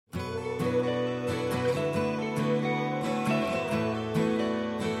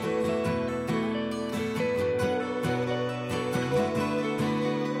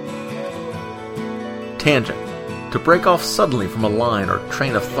tangent, to break off suddenly from a line or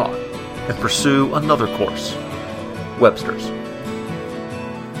train of thought and pursue another course. Webster's.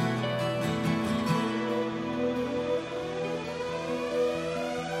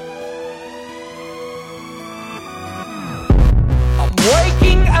 I'm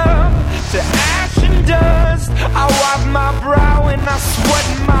waking up to ash and dust. I wipe my brow and I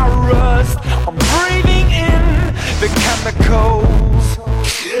sweat my rust. I'm breathing in the chemicals.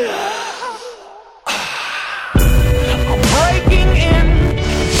 I'm breaking in,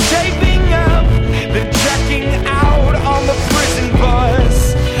 shaping up, then checking out on the prison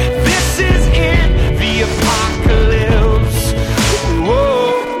bus. This is it, the apocalypse.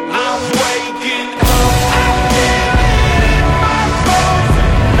 Whoa, I'm waking up. I feel it in my bones,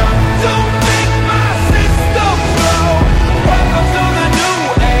 enough to make my system blow. Welcome to the new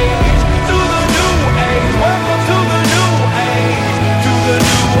age, to the new age. Welcome to the new age, to the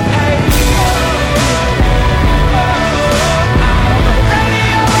new age.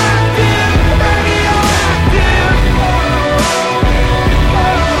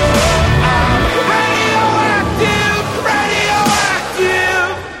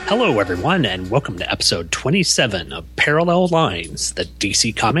 Hello, everyone, and welcome to episode 27 of Parallel Lines, the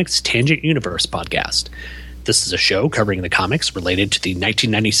DC Comics Tangent Universe podcast. This is a show covering the comics related to the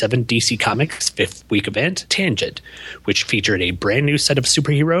 1997 DC Comics 5th week event, Tangent, which featured a brand new set of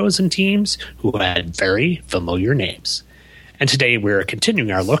superheroes and teams who had very familiar names. And today we're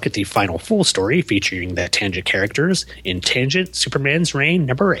continuing our look at the final full story featuring the Tangent characters in Tangent Superman's Reign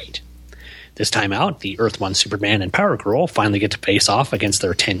number 8. This time out, the Earth 1 Superman and Power Girl finally get to face off against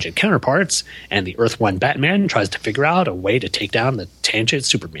their Tangent counterparts, and the Earth 1 Batman tries to figure out a way to take down the Tangent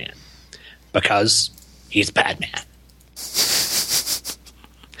Superman. Because he's Batman.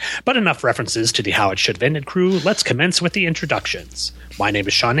 But enough references to the How It Should Have Ended crew. Let's commence with the introductions. My name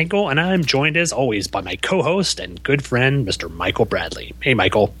is Sean Engel, and I'm joined as always by my co-host and good friend, Mr. Michael Bradley. Hey,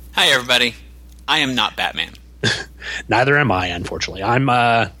 Michael. Hi, everybody. I am not Batman. Neither am I, unfortunately.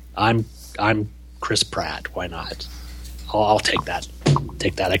 I'm Chris Pratt. Why not? I'll take that.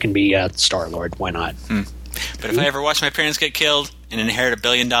 I can be Star-Lord. Why not? But if I ever watch my parents get killed and inherit $1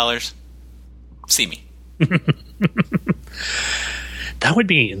 billion, see me. That would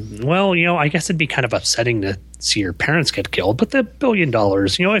be, well, I guess it'd be kind of upsetting to see your parents get killed. But the $1 billion,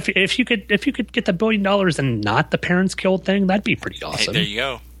 if you could get the $1 billion and not the parents killed thing, that'd be pretty awesome. Hey, there you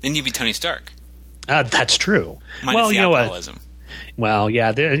go. Then you'd be Tony Stark. That's true. Minus the alcoholism. Well, yeah.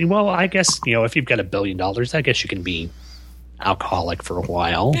 I guess, if you've got $1 billion, I guess you can be alcoholic for a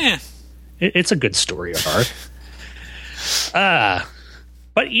while. Yeah. It's a good story arc.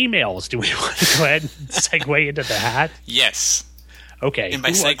 But emails, do we want to go ahead and segue into that? Yes. Okay. And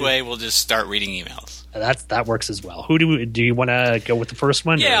by segue, we'll just start reading emails. That works as well. Do you want to go with the first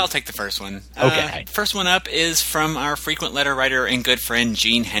one? Yeah, I'll take the first one. Okay. First one up is from our frequent letter writer and good friend,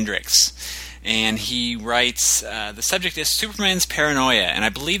 Gene Hendricks. And he writes, the subject is Superman's paranoia, and I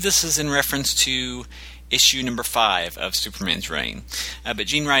believe this is in reference to issue number 5 of Superman's Reign. But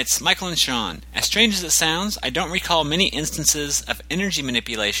Gene writes, Michael and Sean, as strange as it sounds, I don't recall many instances of energy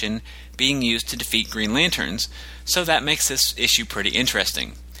manipulation being used to defeat Green Lanterns, so that makes this issue pretty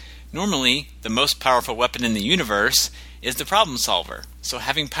interesting. Normally, the most powerful weapon in the universe is the problem solver, so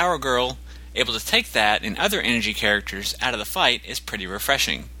having Power Girl able to take that and other energy characters out of the fight is pretty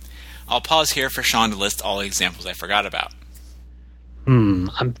refreshing. I'll pause here for Sean to list all the examples I forgot about.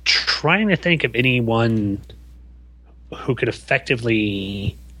 I'm trying to think of anyone who could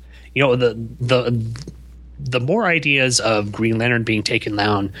effectively, the more ideas of Green Lantern being taken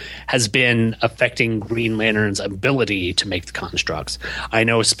down has been affecting Green Lantern's ability to make the constructs. I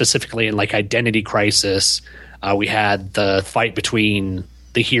know specifically in Identity Crisis, we had the fight between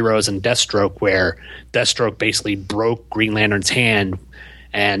the heroes and Deathstroke, where Deathstroke basically broke Green Lantern's hand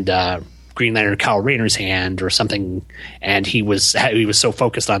and Green Lantern Kyle Rayner's hand or something, and he was so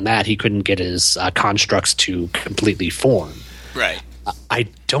focused on that he couldn't get his constructs to completely form. Right. I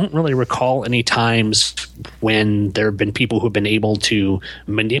don't really recall any times when there have been people who've been able to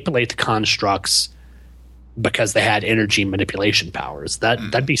manipulate the constructs because they had energy manipulation powers.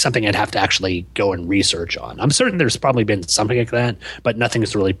 That'd be something I'd have to actually go and research on. I'm certain there's probably been something like that, but nothing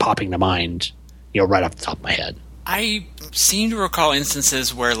is really popping to mind, right off the top of my head. I seem to recall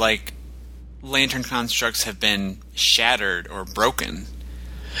instances where, Lantern constructs have been shattered or broken,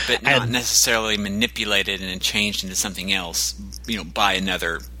 but not necessarily manipulated and changed into something else, by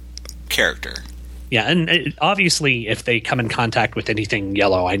another character. Yeah, and obviously, if they come in contact with anything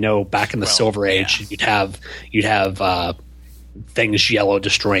yellow, I know back in the Silver Age, you'd have things yellow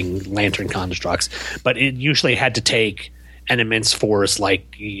destroying Lantern constructs, but it usually had to take an immense force,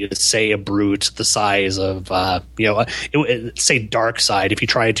 like say a brute the size of say Darkseid. If you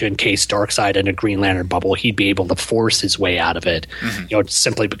tried to encase Darkseid in a Green Lantern bubble, he'd be able to force his way out of it,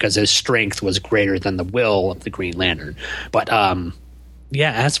 simply because his strength was greater than the will of the Green Lantern. But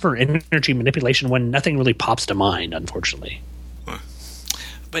as for energy manipulation, nothing really pops to mind, unfortunately.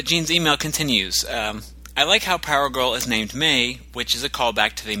 But Gene's email continues. I like how Power Girl is named May, which is a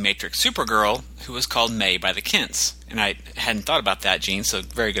callback to the Matrix Supergirl, who was called May by the Kents. And I hadn't thought about that, Gene, so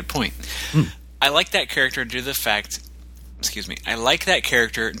very good point. I like that character due to the fact that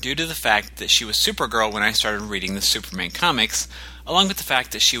she was Supergirl when I started reading the Superman comics, along with the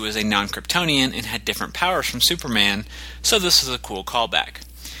fact that she was a non-Kryptonian and had different powers from Superman, so this is a cool callback.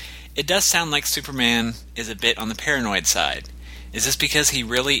 It does sound like Superman is a bit on the paranoid side. Is this because he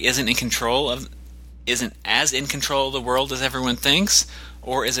really isn't as in control of the world as everyone thinks,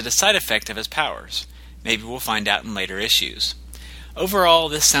 or is it a side effect of his powers? Maybe we'll find out in later issues. Overall,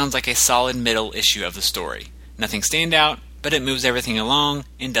 this sounds like a solid middle issue of the story. Nothing standout, but it moves everything along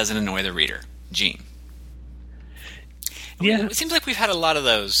and doesn't annoy the reader. Gene. Yeah. It seems like we've had a lot of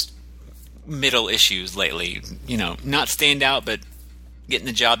those middle issues lately. Not standout, but getting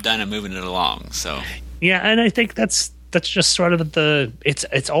the job done and moving it along. So. Yeah, and I think that's just sort of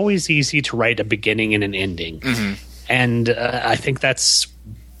it's always easy to write a beginning and an ending. And I think that's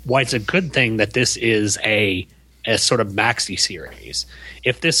why it's a good thing that this is a sort of maxi series.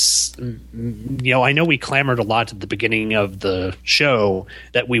 If this, I know we clamored a lot at the beginning of the show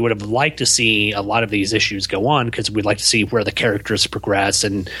that we would have liked to see a lot of these issues go on, because we'd like to see where the characters progress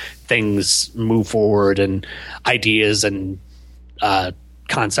and things move forward and ideas and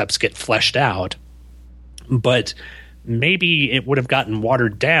concepts get fleshed out. But maybe it would have gotten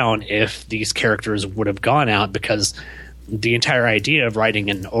watered down if these characters would have gone out, because the entire idea of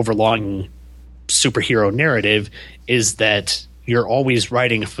writing an overlong superhero narrative is that you're always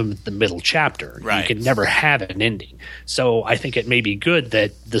writing from the middle chapter. Right. You can never have an ending. So I think it may be good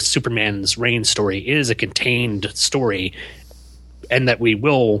that the Superman's reign story is a contained story, and that we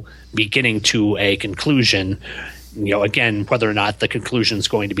will be getting to a conclusion. Again, whether or not the conclusion is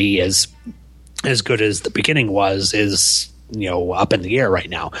going to be as good as the beginning was is up in the air right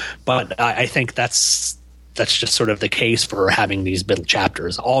now. But I think that's just sort of the case for having these middle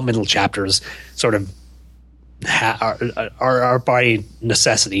chapters. All middle chapters sort of are by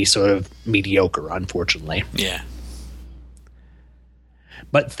necessity sort of mediocre, unfortunately. Yeah.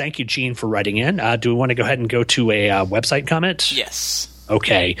 But thank you, Gene, for writing in. Do we want to go ahead and go to a website comment? Yes.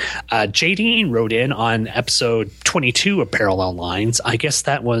 Okay. JD wrote in on episode 22 of Parallel Lines. I guess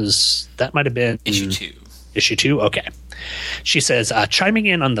that might have been Issue 2. Issue 2? Okay. She says, chiming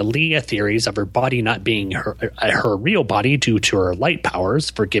in on the Leah theories of her body not being her real body due to her light powers,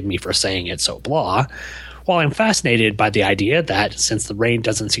 forgive me for saying it so blah, while I'm fascinated by the idea that, since the rain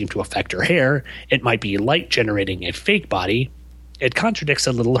doesn't seem to affect her hair, it might be light generating a fake body, it contradicts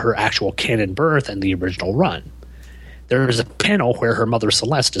a little her actual canon birth and the original run. There is a panel where her mother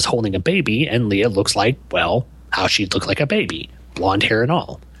Celeste is holding a baby, and Leah looks like, well, how she'd look like a baby, blonde hair and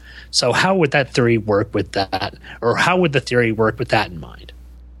all. So how would that theory work with that, or how would the theory work with that in mind?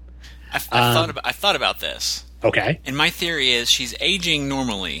 I thought about this. Okay. And my theory is she's aging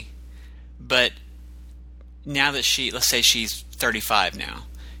normally, but now that let's say she's 35 now,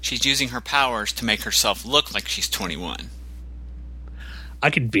 she's using her powers to make herself look like she's 21. I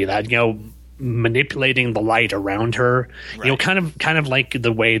could be that, manipulating the light around her, right. kind of like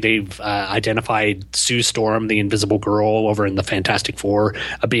the way they've identified Sue Storm, the Invisible Girl, over in the Fantastic Four,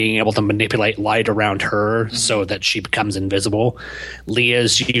 being able to manipulate light around her so that she becomes invisible.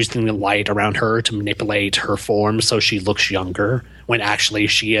 Leah's using the light around her to manipulate her form so she looks younger, when actually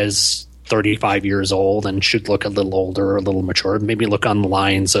she is 35 years old and should look a little older, a little mature, maybe look on the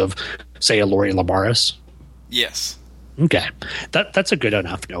lines of, say, a Lori Lamaris. Yes. Okay. That's a good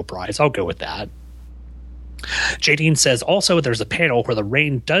enough no prize. I'll go with that. Jadine says, also, there's a panel where the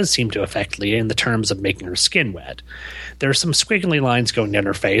rain does seem to affect Leah in the terms of making her skin wet. There are some squiggly lines going down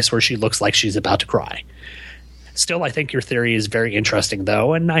her face where she looks like she's about to cry. Still, I think your theory is very interesting,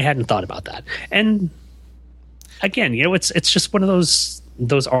 though, and I hadn't thought about that. And again, it's just one of those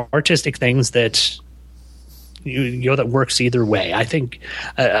artistic things that that works either way. I think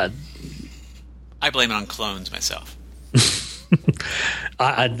I blame it on clones myself.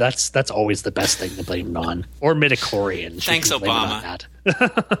 That's always the best thing to blame it on, or midichlorians. Thanks, Obama.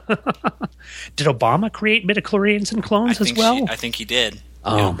 Did Obama create midichlorians and clones as well? I think he did.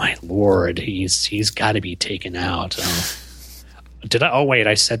 Oh my lord, he's got to be taken out. Did I? Oh wait,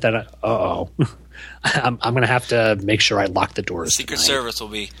 I said that. I'm going to have to make sure I lock the doors. The Secret tonight. Service will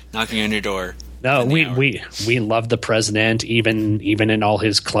be knocking on your door. No, we love the president, even in all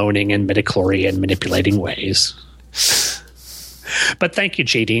his cloning and midichlorian manipulating ways. But thank you,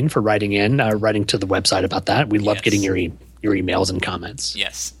 Jadine, for writing to the website about that. We love getting your emails and comments.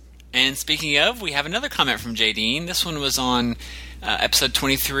 Yes. And speaking of, we have another comment from Jadine. This one was on episode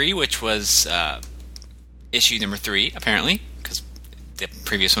 23, which was issue number 3, apparently, because the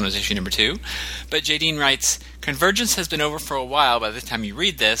previous one was issue number 2. But Jadine writes, Convergence has been over for a while by the time you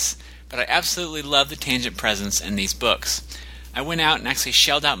read this, but I absolutely love the Tangent presence in these books. I went out and actually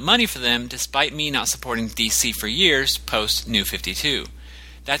shelled out money for them despite me not supporting DC for years post New 52.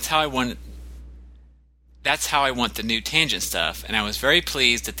 That's how I want the new Tangent stuff, and I was very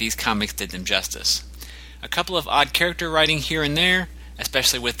pleased that these comics did them justice. A couple of odd character writing here and there,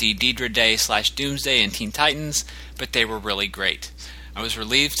 especially with the Deidre Day / Doomsday and Teen Titans, but they were really great. I was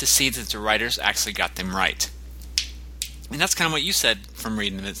relieved to see that the writers actually got them right. And that's kind of what you said from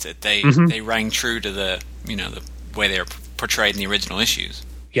reading it, that they rang true to the way they were portrayed in the original issues.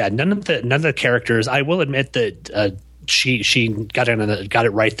 Yeah, none of the characters. I will admit that she got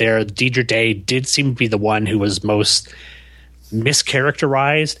it right there. Deidre Day did seem to be the one who was most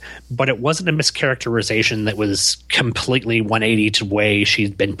mischaracterized, but it wasn't a mischaracterization that was completely 180 to the way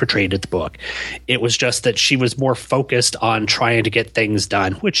she'd been portrayed at the book. It was just that she was more focused on trying to get things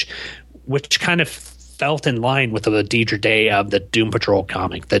done, which kind of felt in line with the Deidre Day of the Doom Patrol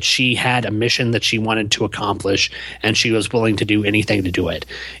comic, that she had a mission that she wanted to accomplish and she was willing to do anything to do it.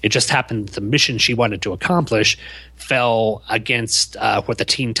 It just happened the mission she wanted to accomplish fell against what the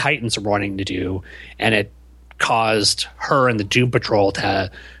Teen Titans were wanting to do, and it caused her and the Doom Patrol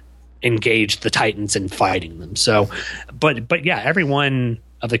to engage the Titans in fighting them. So, but yeah, every one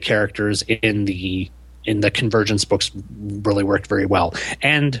of the characters in the Convergence books really worked very well.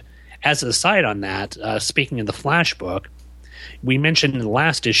 And as an aside on that, speaking of the Flash book, we mentioned in the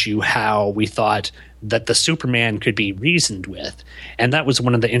last issue how we thought that the Superman could be reasoned with, and that was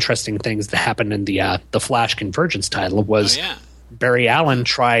one of the interesting things that happened in the Flash Convergence title was Barry Allen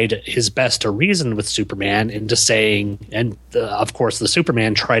tried his best to reason with Superman into saying, and of course the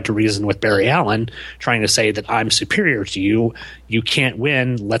Superman tried to reason with Barry Allen, trying to say that I'm superior to you, you can't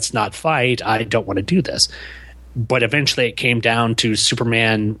win, let's not fight, I don't want to do this. But eventually it came down to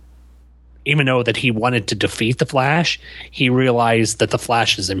Superman, even though that he wanted to defeat the Flash, he realized that the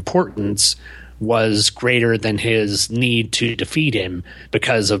Flash's importance was greater than his need to defeat him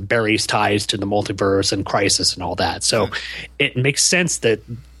because of Barry's ties to the multiverse and Crisis and all that. So it makes sense that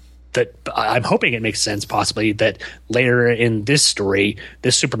I'm hoping it makes sense possibly that later in this story,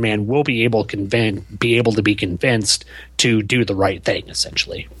 this Superman will be able to be convinced to do the right thing,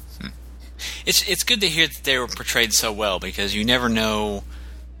 essentially. It's good to hear that they were portrayed so well, because you never know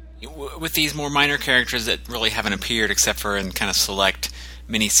with these more minor characters that really haven't appeared except for in kind of select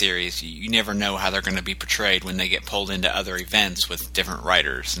miniseries. You never know how they're going to be portrayed when they get pulled into other events with different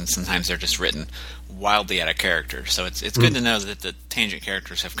writers, and sometimes they're just written wildly out of character. So it's good to know that the Tangent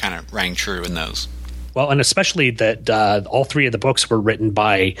characters have kind of rang true in those. Well, and especially that all 3 of the books were written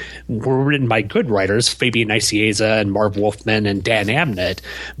by good writers, Fabian Nicieza and Marv Wolfman and Dan Abnett,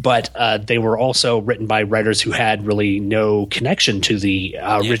 but they were also written by writers who had really no connection to the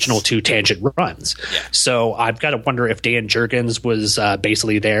original 2 Tangent runs. Yeah. So I've got to wonder if Dan Jurgens was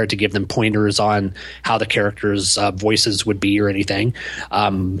basically there to give them pointers on how the characters' voices would be or anything.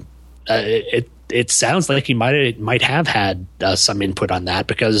 It sounds like he might have had some input on that,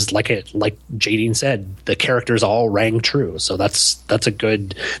 because like Jadine said, the characters all rang true. So that's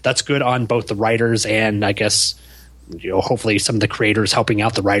good on both the writers and, I guess, hopefully some of the creators helping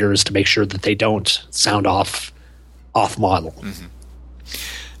out the writers to make sure that they don't sound off model. Mm-hmm.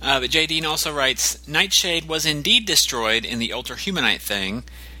 But Jadine also writes, Nightshade was indeed destroyed in the Ultra Humanite thing.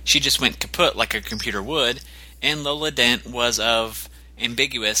 She just went kaput like a computer would, and Lola Dent was of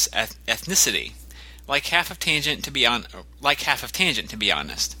ambiguous ethnicity. Like half of Tangent, to be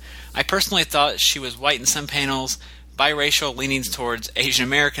honest. I personally thought she was white in some panels, biracial leanings towards Asian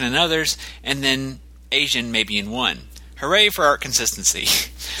American in others, and then Asian maybe in one. Hooray for art consistency.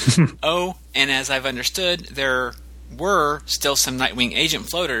 Oh, and as I've understood, there were still some Nightwing agent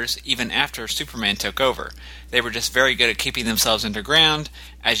floaters even after Superman took over. They were just very good at keeping themselves underground,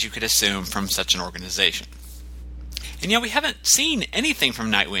 as you could assume from such an organization. And we haven't seen anything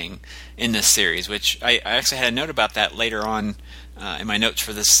from Nightwing in this series, which I actually had a note about that later on in my notes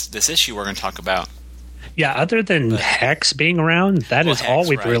for this issue we're going to talk about. Yeah, other than Hex being around, that is all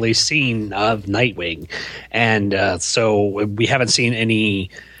we've really seen of Nightwing. And so we haven't seen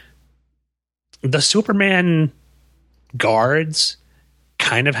any... The Superman guards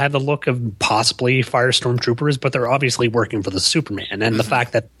kind of had the look of possibly Firestorm troopers, but they're obviously working for the Superman. And the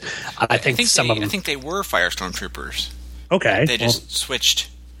fact that I think some of them, I think they were Firestorm troopers. Okay, They just switched.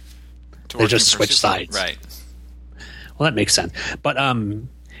 They just switched sides, right? Well, that makes sense. But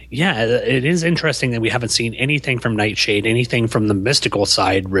yeah, it is interesting that we haven't seen anything from Nightshade, anything from the mystical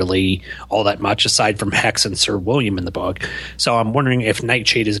side, really, all that much, aside from Hex and Sir William in the book. So I'm wondering if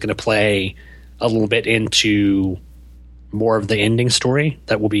Nightshade is going to play a little bit into more of the ending story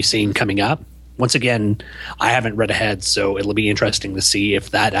that we'll be seeing coming up. Once again, I haven't read ahead, so it'll be interesting to see if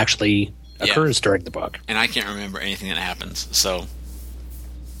that actually occurs during the book. And I can't remember anything that happens, so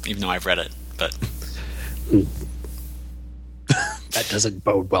even though I've read it, but that doesn't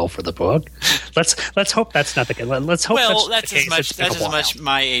bode well for the book. Let's hope that's not the case. Let's hope that's as much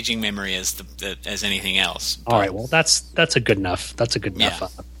my aging memory as anything else. But. All right, well that's a good enough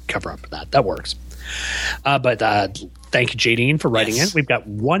cover up for that. That works. But thank you, Jadine, for writing in. We've got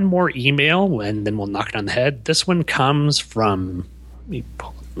one more email, and then we'll knock it on the head. This one comes from. Let me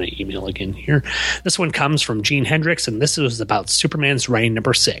pull up my email again here. This one comes from Gene Hendricks, and this is about Superman's reign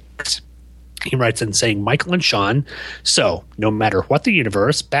number 6. He writes in saying, Michael and Sean, so no matter what the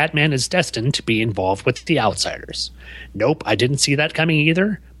universe, Batman is destined to be involved with the Outsiders. Nope, I didn't see that coming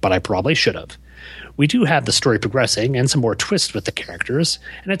either, but I probably should have. We do have the story progressing and some more twists with the characters,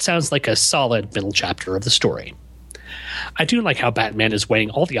 and it sounds like a solid middle chapter of the story. I do like how Batman is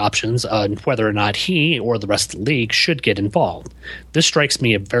weighing all the options on whether or not he or the rest of the League should get involved. This strikes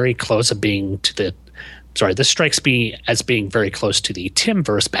me as being very close to the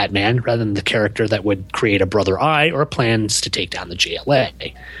Timverse Batman rather than the character that would create a Brother Eye or plans to take down the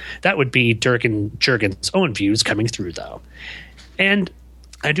JLA. That would be Jurgen's own views coming through, though. And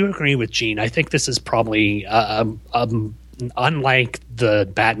I do agree with Gene. I think this is probably unlike the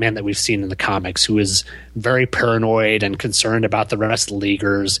Batman that we've seen in the comics, who is very paranoid and concerned about the rest of the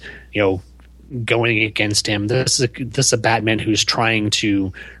Leaguers, going against him. This is a Batman who's trying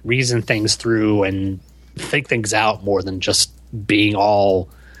to reason things through and think things out more than just being all,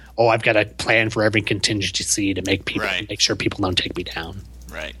 I've got a plan for every contingency to make sure people don't take me down.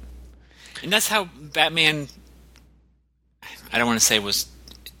 Right. And that's how Batman, I don't want to say was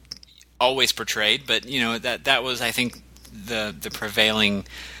always portrayed, but that was, I think, the prevailing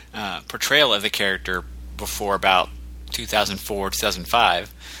portrayal of the character before about 2004,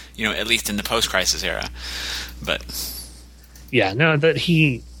 2005, at least in the post-crisis era. But yeah, no, that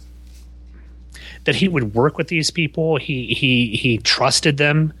he would work with these people. He trusted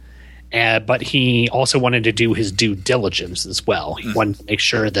them, but he also wanted to do his due diligence as well. He wanted to make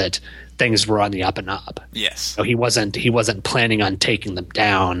sure that things were on the up and up. Yes. So he wasn't planning on taking them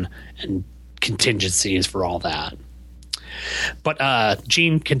down and contingencies for all that. But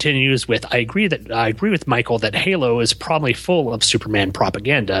Gene continues with, I agree with Michael that Halo is probably full of Superman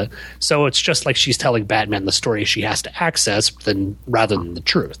propaganda, so it's just like she's telling Batman the story she has to access rather than the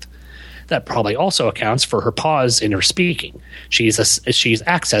truth. That probably also accounts for her pause in her speaking. She's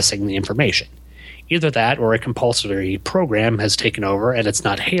accessing the information. Either that or a compulsory program has taken over and it's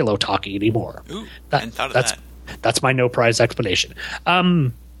not Halo talking anymore. Ooh, I hadn't thought of that. That's my no prize explanation.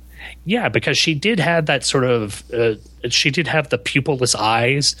 Yeah, because she did have that sort of she did have the pupilless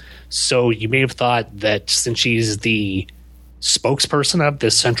eyes, so you may have thought that since she's the spokesperson of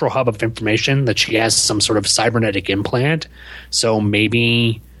this central hub of information, that she has some sort of cybernetic implant. So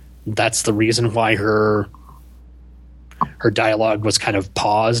maybe that's the reason why her dialogue was kind of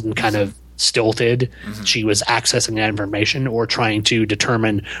paused and kind of stilted. Mm-hmm. She was accessing that information or trying to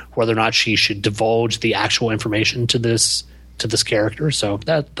determine whether or not she should divulge the actual information to this character. So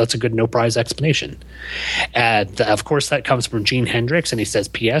that's a good no prize explanation. And of course that comes from Gene Hendricks, and he says,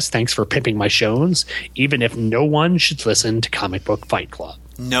 P.S. Thanks for pimping my shows, even if no one should listen to Comic Book Fight Club.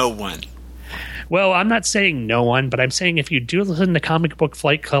 No one. Well, I'm not saying no one, but I'm saying if you do listen to Comic Book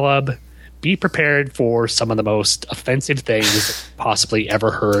Fight Club, be prepared for some of the most offensive things possibly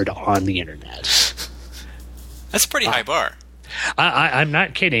ever heard on the internet. That's a pretty high bar. I'm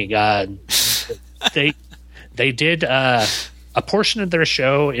not kidding. They did a portion of their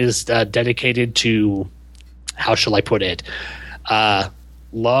show is dedicated to, how shall I put it,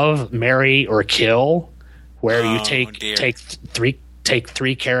 love, marry, or kill, where you take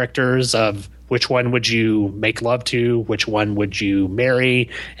three characters of which one would you make love to, which one would you marry,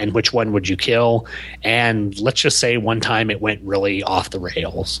 and which one would you kill. And let's just say one time it went really off the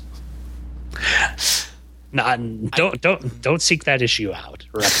rails. Don't seek that issue out.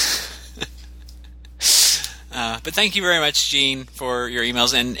 But thank you very much, Gene, for your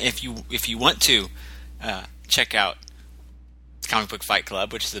emails. And if you want to check out Comic Book Fight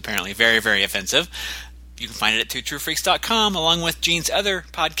Club, which is apparently very, very offensive, You can find it at twotruefreaks.com, along with Gene's other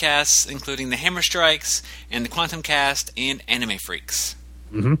podcasts, including The Hammer Strikes and The Quantum Cast and Anime Freaks.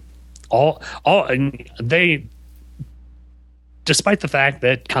 Mm-hmm. They, despite the fact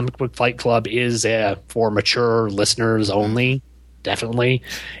that Comic Book Fight Club is for mature listeners only, definitely,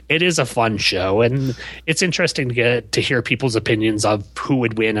 it is a fun show, and it's interesting to get to hear people's opinions of who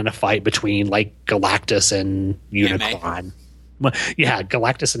would win in a fight between like Galactus and Unicron. Well, yeah,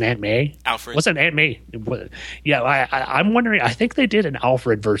 Galactus and Aunt May. Alfred. Wasn't Aunt May? Yeah, I'm wondering. I think they did an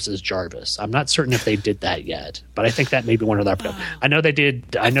Alfred versus Jarvis. I'm not certain if they did that yet, but I think that may be one of their. I know they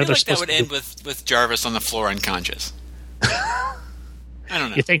did. I know feel they're like that supposed would to end with Jarvis on the floor unconscious. I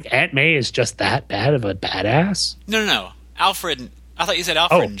don't know. You think Aunt May is just that bad of a badass? No. Alfred. I thought you said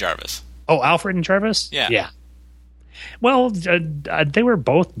Alfred and Jarvis. Oh, Alfred and Jarvis? Yeah. Well, they were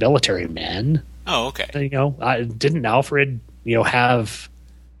both military men. Oh, okay. Didn't Alfred, have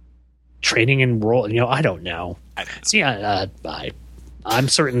training in role? I don't know. See, I'm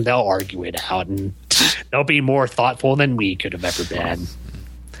certain they'll argue it out, and they'll be more thoughtful than we could have ever been.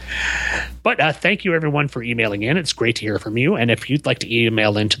 But thank you, everyone, for emailing in. It's great to hear from you. And if you'd like to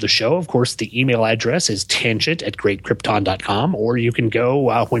email into the show, of course, the email address is tangent@greatkrypton.com, or you can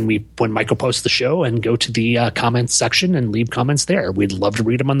go when Michael posts the show and go to the comments section and leave comments there. We'd love to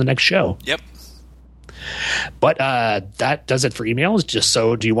read them on the next show. Yep. But that does it for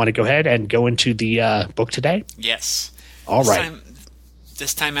emails. Do you want to go ahead and go into the book today? Yes. All right.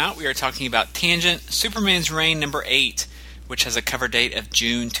 This time out, we are talking about Tangent, Superman's Reign number 8, which has a cover date of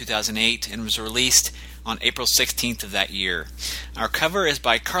June 2008 and was released on April 16th of that year. Our cover is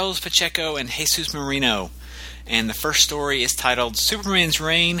by Carlos Pacheco and Jesus Marino, and the first story is titled Superman's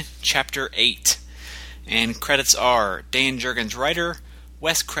Reign, Chapter 8. And credits are Dan Jurgens writer,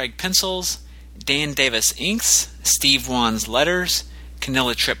 Wes Craig pencils, Dan Davis inks, Steve Wan's letters,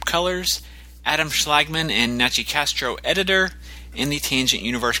 Canilla Tripp colors, Adam Schlagman and Nachi Castro editor, and the Tangent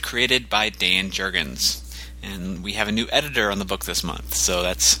universe created by Dan Jurgens. And we have a new editor on the book this month, so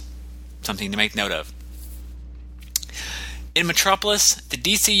that's something to make note of. In Metropolis, the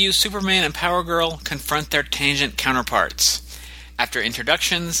DCU Superman and Power Girl confront their Tangent counterparts. After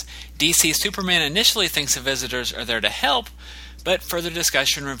introductions, DC Superman initially thinks the visitors are there to help, but further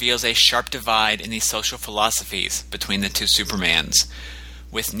discussion reveals a sharp divide in the social philosophies between the two Supermans,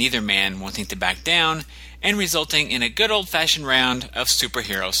 with neither man wanting to back down, and resulting in a good old-fashioned round of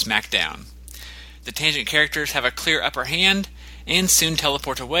superhero smackdown. The Tangent characters have a clear upper hand, and soon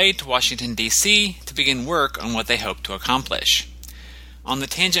teleport away to Washington, D.C. to begin work on what they hope to accomplish. On the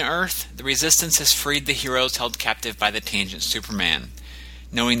Tangent Earth, the Resistance has freed the heroes held captive by the Tangent Superman.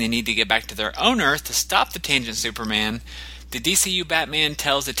 Knowing they need to get back to their own Earth to stop the Tangent Superman, the DCU Batman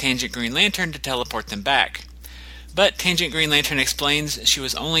tells the Tangent Green Lantern to teleport them back. But Tangent Green Lantern explains she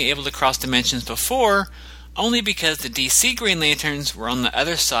was only able to cross dimensions before only because the DC Green Lanterns were on the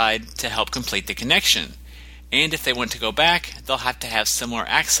other side to help complete the connection. And if they want to go back, they'll have to have similar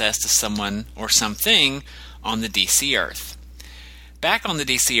access to someone or something on the DC Earth. Back on the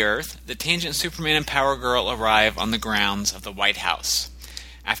DC Earth, the Tangent Superman and Power Girl arrive on the grounds of the White House.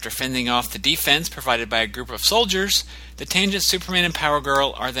 After fending off the defense provided by a group of soldiers, the Tangent Superman and Power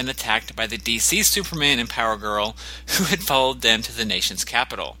Girl are then attacked by the DC Superman and Power Girl, who had followed them to the nation's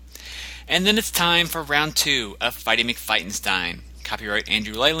capital. And then it's time for round 2 of Fighting McFightenstein. Copyright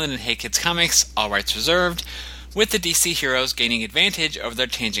Andrew Leyland and Hey Kids Comics, all rights reserved, with the DC heroes gaining advantage over their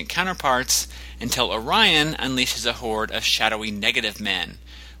Tangent counterparts until Orion unleashes a horde of shadowy negative men,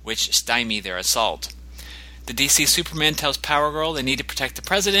 which stymie their assault. The DC Superman tells Power Girl they need to protect the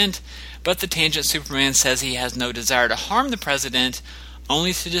president, but the Tangent Superman says he has no desire to harm the president,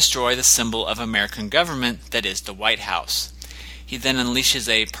 only to destroy the symbol of American government that is the White House. He then unleashes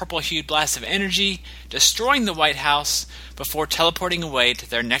a purple-hued blast of energy, destroying the White House before teleporting away to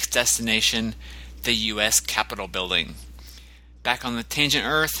their next destination, the U.S. Capitol building. Back on the Tangent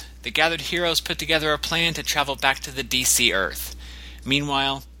Earth, the gathered heroes put together a plan to travel back to the DC Earth.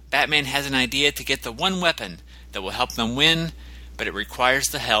 Meanwhile, Batman has an idea to get the one weapon that will help them win, but it requires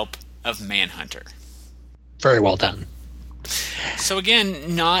the help of Manhunter. Very well done. So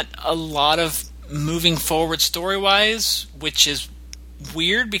again, not a lot of moving forward story-wise, which is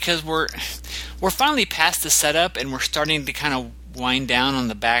weird because we're finally past the setup and we're starting to kind of wind down on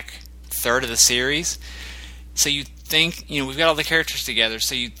the back third of the series. So you think, we've got all the characters together,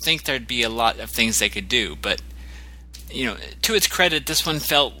 so you'd think there'd be a lot of things they could do, but to its credit, this one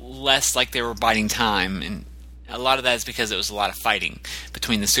felt less like they were biding time, and a lot of that is because it was a lot of fighting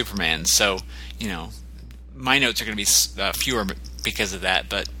between the Supermans. So, my notes are going to be fewer because of that,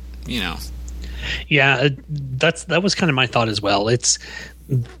 but, Yeah, that was kind of my thought as well. It's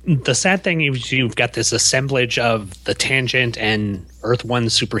the sad thing is you've got this assemblage of the Tangent and Earth One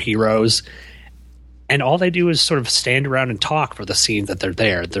superheroes, and all they do is sort of stand around and talk for the scenes that they're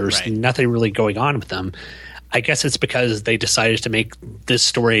there. There's nothing really going on with them. I guess it's because they decided to make this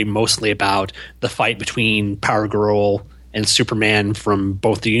story mostly about the fight between Power Girl and Superman from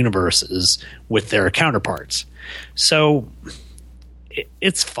both the universes with their counterparts. So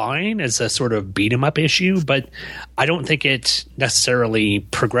it's fine as a sort of beat-em-up issue, but I don't think it necessarily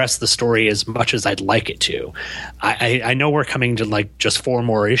progressed the story as much as I'd like it to. I know we're coming to like just 4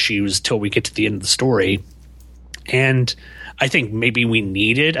 more issues till we get to the end of the story, and I think maybe we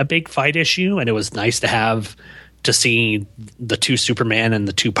needed a big fight issue, and it was nice to see the 2 Superman and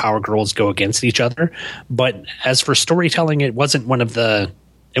the 2 Power Girls go against each other. But as for storytelling, it wasn't one of the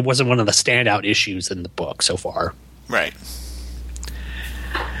standout issues in the book so far. Right.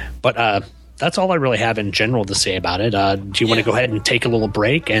 But that's all I really have in general to say about it. Do you want to go ahead and take a little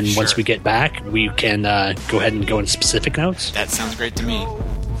break? And once we get back, we can go ahead and go into specific notes? That sounds great to me.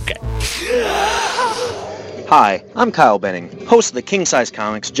 Okay. Hi, I'm Kyle Benning, host of the King Size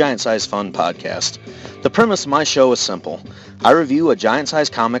Comics Giant Size Fun podcast. The premise of my show is simple. I review a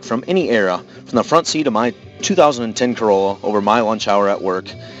giant-sized comic from any era, from the front seat of my 2010 Corolla over my lunch hour at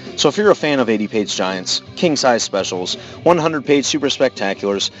work. So if you're a fan of 80-page giants, king-size specials, 100-page super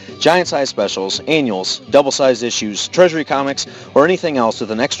spectaculars, giant-size specials, annuals, double-sized issues, treasury comics, or anything else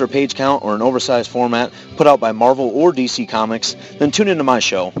with an extra page count or an oversized format put out by Marvel or DC Comics, then tune into my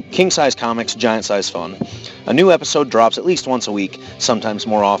show, King Size Comics Giant Size Fun. A new episode drops at least once a week, sometimes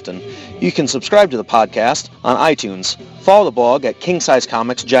more often. You can subscribe to the podcast on iTunes, follow the blog at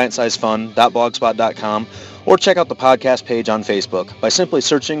kingsizecomicsgiantsizefun.blogspot.com, or check out the podcast page on Facebook by simply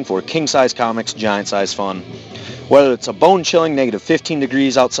searching for King Size Comics Giant Size Fun. Whether it's a bone-chilling negative 15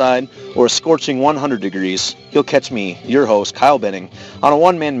 degrees outside or a scorching 100 degrees, you'll catch me, your host, Kyle Benning, on a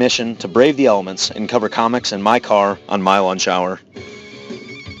one-man mission to brave the elements and cover comics in my car on my lunch hour.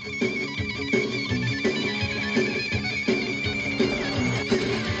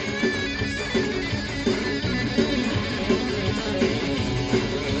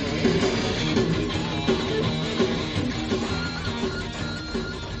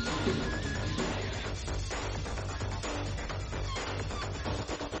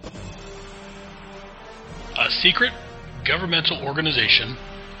 Secret governmental organization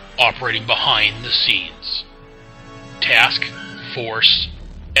operating behind the scenes. Task Force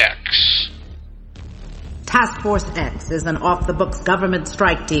X. Task Force X is an off-the-books government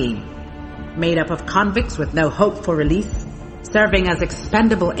strike team made up of convicts with no hope for release, serving as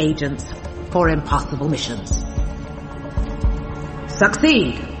expendable agents for impossible missions.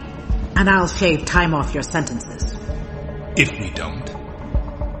 Succeed, and I'll shave time off your sentences. If we don't?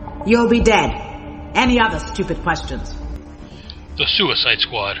 You'll be dead. Any other stupid questions? The Suicide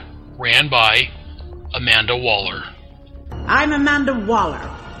Squad, ran by Amanda Waller. I'm Amanda Waller.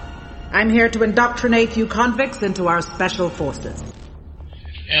 I'm here to indoctrinate you convicts into our special forces.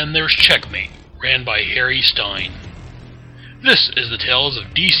 And there's Checkmate, ran by Harry Stein. This is the tales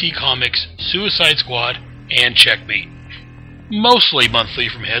of DC Comics, Suicide Squad, and Checkmate. Mostly monthly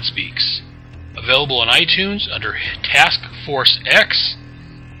from Headspeaks. Available on iTunes under Task Force X,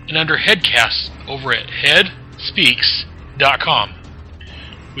 and under Headcasts over at headspeaks.com.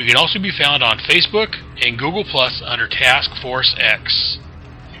 We can also be found on Facebook and Google Plus under Task Force X.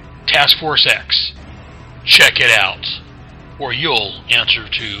 Task Force X. Check it out, or you'll answer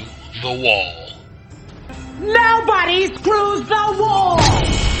to the wall. Nobody screws the wall!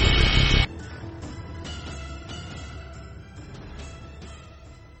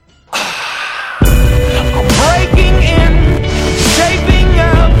 Breaking in, shaping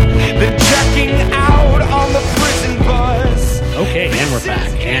up, then checking out on the prison bus. Okay, and we're back.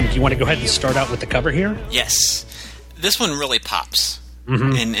 And do you want to go ahead and start out with the cover here? Yes. This one really pops.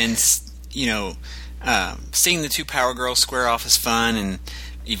 Mm-hmm. And you know, seeing the 2 Power Girls square off is fun, and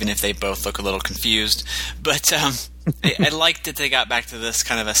even if they both look a little confused. But I liked that they got back to this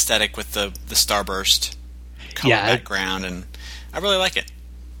kind of aesthetic with the starburst color background, and I really like it.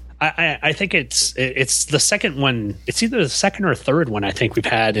 I think it's the second one. It's either the second or third one I think we've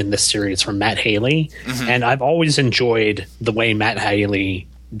had in this series from Matt Haley, and I've always enjoyed the way Matt Haley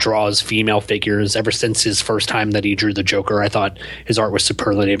draws female figures ever since his first time that he drew the Joker. I thought his art was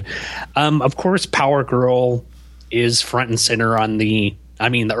superlative. Of course, Power Girl is front and center on the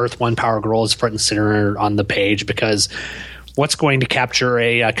Earth One Power Girl is front and center on the page, because what's going to capture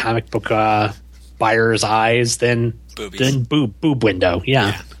a comic book buyer's eyes than boob window?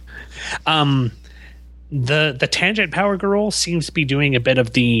 Yeah. The Tangent Power Girl seems to be doing a bit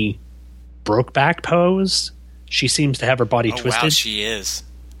of the Brokeback pose, She seems to have her body twisted. Wow, she is.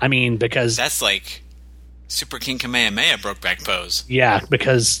 I mean, because that's like Super King Kamehameha Brokeback pose. Yeah,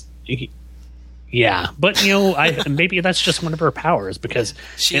 because but maybe that's just one of her powers because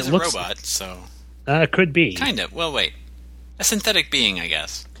she's a robot, so could be kind of. Well, wait, a synthetic being, I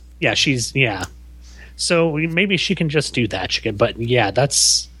guess. Yeah, so maybe she can just do that. But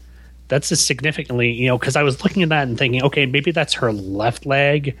that's a significantly, because I was looking at that and thinking, okay, maybe that's her left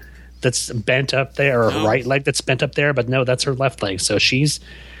leg that's bent up there, or her right leg that's bent up there, but no, that's her left leg. So she's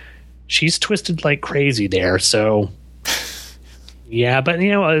twisted like crazy there. So yeah, but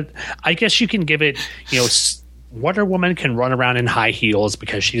I guess you can give it, Wonder Woman can run around in high heels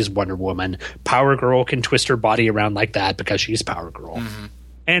because she's Wonder Woman. Power Girl can twist her body around like that because she's Power Girl. Mm-hmm.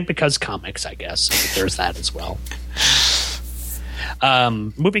 And because comics, I guess. So there's that as well.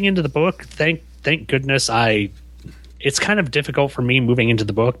 Moving into the book, thank goodness it's kind of difficult for me moving into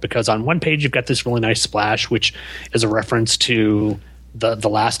the book because on one page you've got this really nice splash, which is a reference to the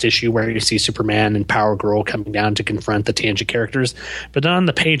last issue where you see Superman and Power Girl coming down to confront the Tangent characters. But then on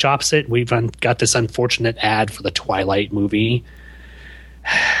the page opposite, we've got this unfortunate ad for the Twilight movie.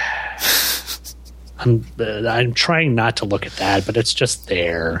 I'm trying not to look at that, but it's just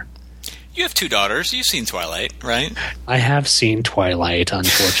there. You have 2 daughters. You've seen Twilight, right? I have seen Twilight,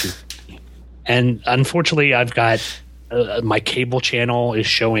 unfortunately. And unfortunately, I've got my cable channel is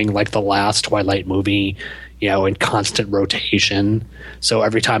showing like the last Twilight movie, in constant rotation. So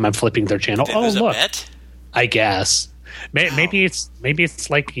every time I'm flipping their channel, look, I guess. Maybe it's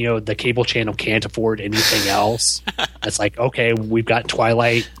like, the cable channel can't afford anything else. It's like, okay, we've got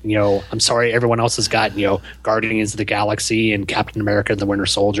Twilight, I'm sorry everyone else has got, Guardians of the Galaxy and Captain America and the Winter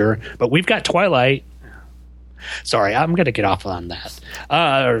Soldier, but we've got Twilight. Sorry, I'm going to get off on that.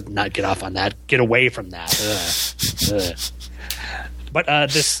 Or not get off on that, get away from that. But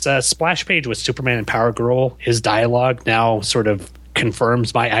this splash page with Superman and Power Girl, his dialogue now sort of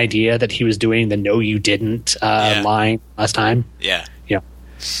confirms my idea that he was doing the "No, you didn't" line last time. Yeah.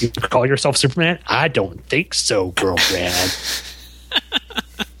 You call yourself Superman? I don't think so, girlfriend.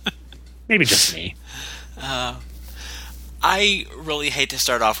 Maybe just me. I really hate to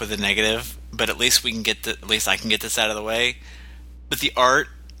start off with a negative, but at least I can get this out of the way. But the art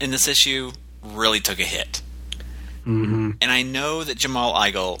in this issue really took a hit. Mm-hmm. And I know that Jamal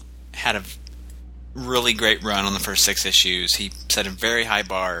Igle had a really great run on the first 6 issues. He set a very high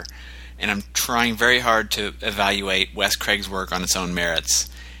bar, and I'm trying very hard to evaluate Wes Craig's work on its own merits.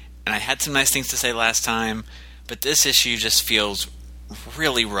 And I had some nice things to say last time, but this issue just feels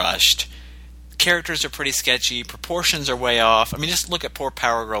really rushed. Characters are pretty sketchy, proportions are way off. I mean, just look at poor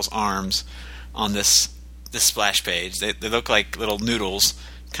Power Girl's arms on this splash page. They look like little noodles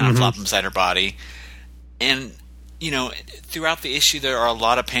kind of flop inside her body. And throughout the issue there are a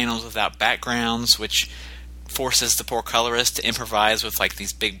lot of panels without backgrounds, which forces the poor colorist to improvise with like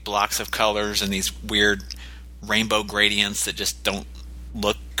these big blocks of colors and these weird rainbow gradients that just don't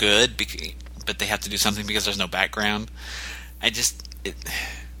look good, but they have to do something because there's no background. It's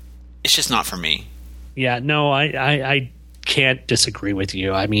just not for me. Yeah, no, I can't disagree with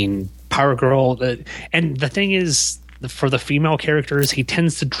you. I mean, Power Girl, and the thing is, for the female characters, he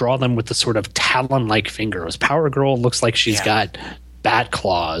tends to draw them with the sort of talon-like fingers. Power Girl looks like she's got bat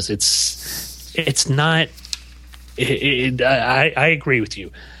claws. It's not. I agree with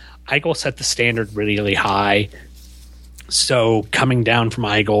you. Igle set the standard really, really high. So coming down from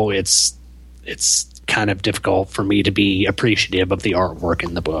Igle, it's kind of difficult for me to be appreciative of the artwork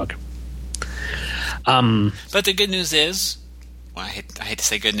in the book. But the good news is, well, I hate to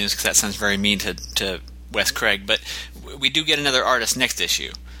say good news because that sounds very mean to Wes Craig, but we do get another artist next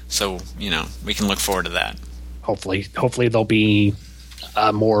issue, so we can look forward to that. Hopefully there'll be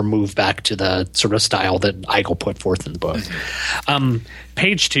more move back to the sort of style that Igle put forth in the book. Mm-hmm.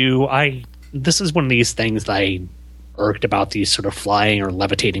 Page 2, this is one of these things that I irked about these sort of flying or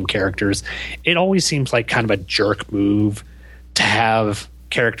levitating characters. It always seems like kind of a jerk move to have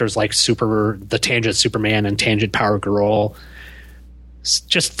characters like the Tangent Superman and Tangent Power Girl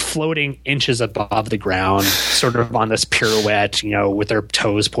just floating inches above the ground, sort of on this pirouette, with their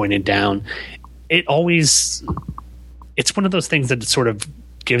toes pointed down. It's one of those things that sort of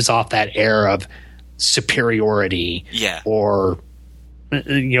gives off that air of superiority. Yeah. Or,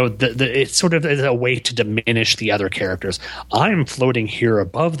 it sort of is a way to diminish the other characters. I'm floating here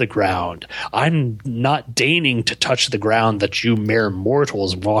above the ground. I'm not deigning to touch the ground that you mere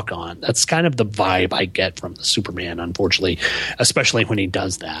mortals walk on. That's kind of the vibe I get from the Superman, unfortunately, especially when he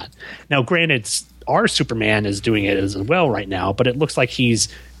does that. Now, granted, our Superman is doing it as well right now, but it looks like he's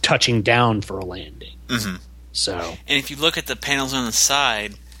touching down for a landing. Mm-hmm. So, and if you look at the panels on the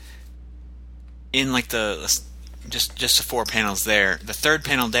side, in like just the 4 panels there. The third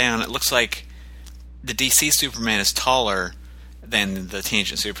panel down, it looks like the DC Superman is taller than the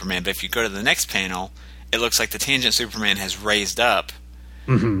Tangent Superman, but if you go to the next panel, it looks like the Tangent Superman has raised up.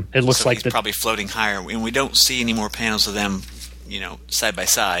 Mm-hmm. It looks like he's probably floating higher, and we don't see any more panels of them, side by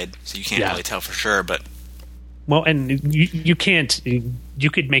side, so you can't really tell for sure. But and you can't. You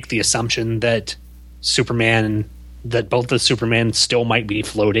could make the assumption that both the Superman still might be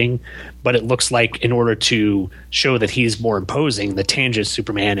floating, but it looks like in order to show that he's more imposing, the Tangent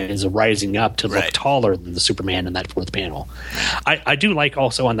Superman is rising up to look taller than the Superman in that 4th panel. I do like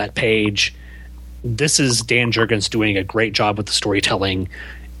also on that page, this is Dan Jurgens doing a great job with the storytelling,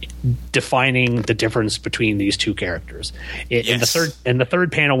 defining the difference between these two characters. In the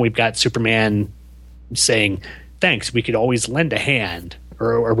third panel, we've got Superman saying, "Thanks, we could always lend a hand."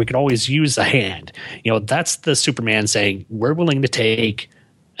 Or we could always use a hand. That's the Superman saying, we're willing to take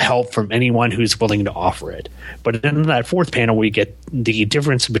help from anyone who's willing to offer it. But in that 4th panel, we get the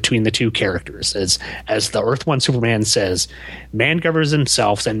difference between the two characters. As the Earth 1 Superman says, man governs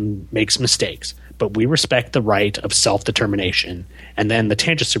himself and makes mistakes, but we respect the right of self-determination. And then the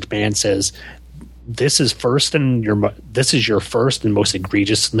Tangent Superman says, this is your first and most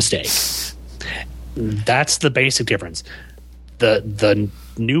egregious mistake. That's the basic difference. The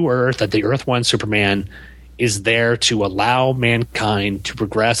new Earth, that the Earth 1 Superman is there to allow mankind to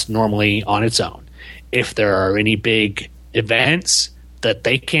progress normally on its own. If there are any big events that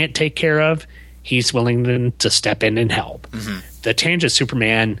they can't take care of, he's willing to step in and help. Mm-hmm. The Tangent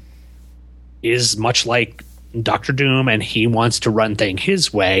Superman is much like Dr. Doom, and he wants to run things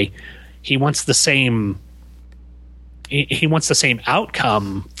his way. He wants the same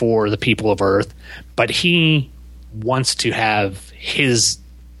outcome for the people of Earth, but he wants to have his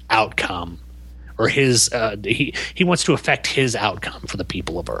outcome, or he wants to affect his outcome for the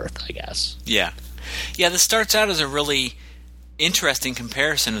people of Earth, I guess. Yeah. This starts out as a really interesting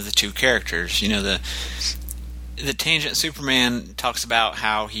comparison of the two characters. The Tangent Superman talks about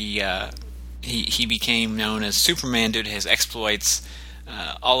how he became known as Superman due to his exploits,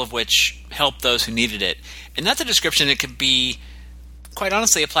 all of which helped those who needed it. And that's a description that could be, quite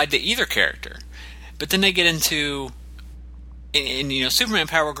honestly, applied to either character. But then they get into, Superman and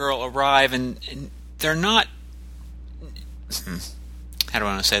Power Girl arrive, and they're not. How do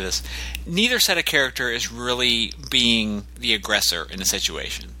I want to say this? Neither set of character is really being the aggressor in the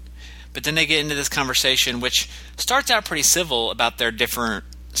situation. But then they get into this conversation, which starts out pretty civil about their different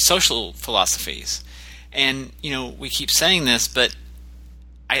social philosophies. And, we keep saying this, but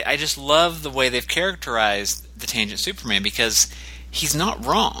I just love the way they've characterized the Tangent Superman, because he's not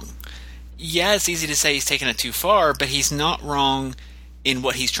wrong. Yeah, it's easy to say he's taken it too far, but he's not wrong in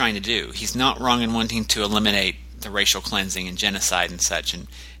what he's trying to do. He's not wrong in wanting to eliminate the racial cleansing and genocide and such, and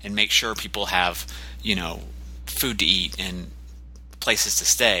make sure people have, food to eat and places to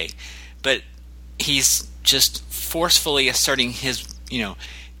stay. But he's just forcefully asserting his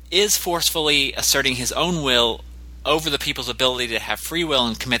own will over the people's ability to have free will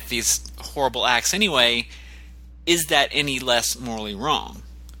and commit these horrible acts anyway. Is that any less morally wrong?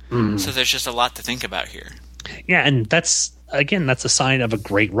 So there's just a lot to think about here. Yeah, and that's a sign of a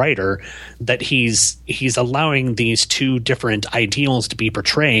great writer, that he's allowing these two different ideals to be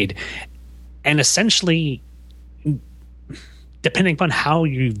portrayed, and essentially, depending upon how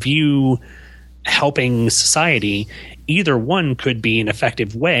you view helping society, either one could be an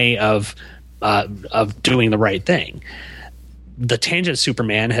effective way of doing the right thing. The Tangent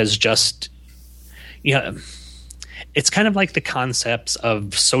Superman has just, it's kind of like the concepts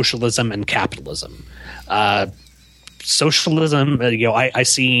of socialism and capitalism. Socialism, I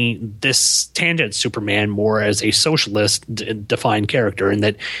see this Tangent Superman more as a socialist defined character, in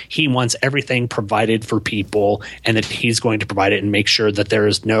that he wants everything provided for people, and that he's going to provide it and make sure that there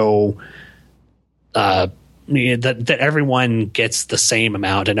is no that everyone gets the same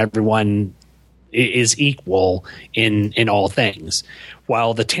amount and everyone is equal in all things.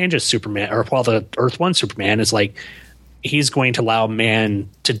 While the Tangent Superman, or while the Earth 1 Superman is like, he's going to allow man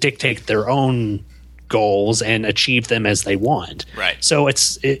to dictate their own goals and achieve them as they want. Right. So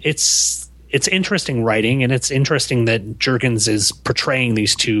it's interesting writing, and it's interesting that Jurgens is portraying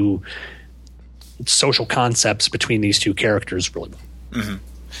these two social concepts between these two characters really well. Mm-hmm.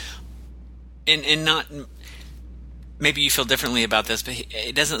 And not, maybe you feel differently about this, but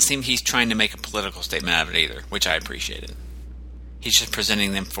it doesn't seem he's trying to make a political statement out of it either, which I appreciated. He's just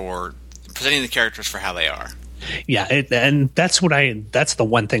presenting the characters for how they are. Yeah, and that's the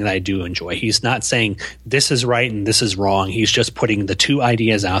one thing that I do enjoy. He's not saying this is right and this is wrong. He's just putting the two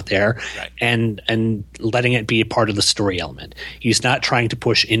ideas out there, right, and letting it be a part of the story element. He's not trying to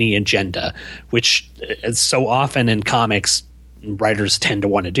push any agenda, which is so often in comics writers tend to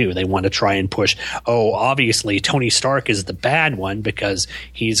want to do. They want to try and push, obviously Tony Stark is the bad one because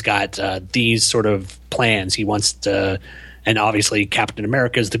he's got these sort of plans. He wants to. And obviously Captain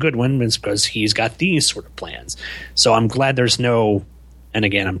America is the good one because he's got these sort of plans. So I'm glad there's no – and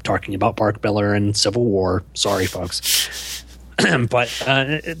again, I'm talking about Mark Miller and Civil War. Sorry, folks. But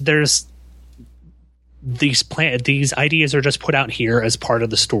there's these ideas are just put out here as part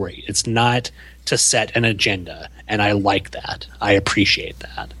of the story. It's not to set an agenda, and I like that. I appreciate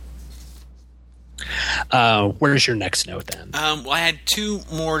that. Where's your next note then? Well, I had two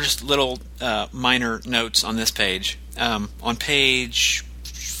more just little minor notes on this page. On page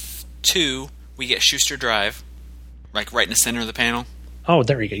 2, we get Schuster Drive, like right in the center of the panel. Oh,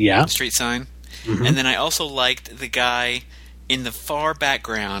 there you go. Yeah. Street sign. Mm-hmm. And then I also liked the guy in the far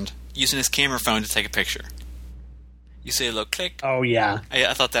background using his camera phone to take a picture. You see a little click. Oh, yeah.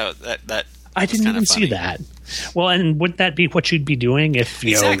 I thought that I didn't even see that. Well, and wouldn't that be what you'd be doing if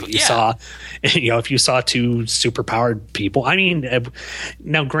you saw, if you saw two superpowered people? I mean,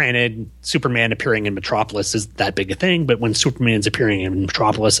 now granted, Superman appearing in Metropolis is that big a thing, but when Superman's appearing in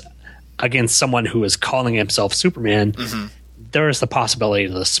Metropolis against someone who is calling himself Superman, mm-hmm, there is the possibility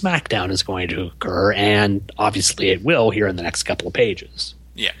that the smackdown is going to occur, and obviously it will here in the next couple of pages.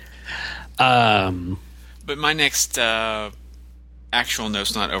 Yeah. But my next actual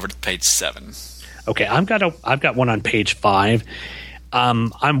note's not over to page 7. Okay, I've got one on page 5.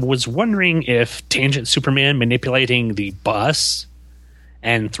 I was wondering if Tangent Superman manipulating the bus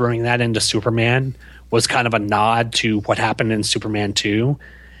and throwing that into Superman was kind of a nod to what happened in Superman 2,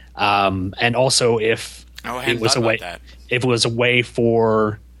 and also if it was a way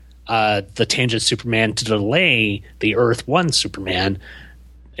for the Tangent Superman to delay the Earth 1 Superman,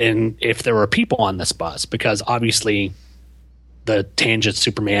 and if there were people on this bus, because obviously the Tangent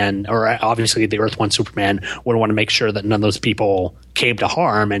Superman, or obviously the Earth 1 Superman, would want to make sure that none of those people came to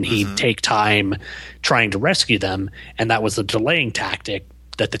harm, and he'd take time trying to rescue them, and that was the delaying tactic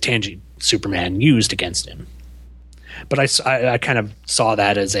that the Tangent Superman used against him. But I kind of saw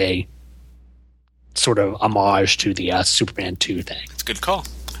that as a sort of homage to the Superman 2 thing. It's a good call.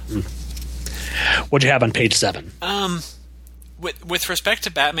 What'd you have on page 7? With respect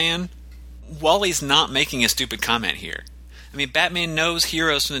to Batman, Wally's not making a stupid comment here. I mean, Batman knows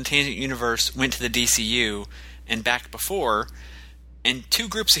heroes from the Tangent Universe went to the DCU and back before, and two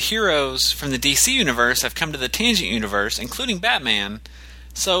groups of heroes from the DC Universe have come to the Tangent Universe, including Batman,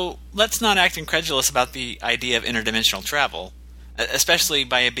 so let's not act incredulous about the idea of interdimensional travel, especially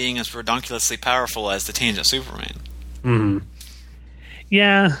by it being as redonkulously powerful as the Tangent Superman. Mm-hmm.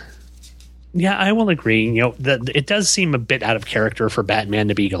 Yeah, I will agree. It does seem a bit out of character for Batman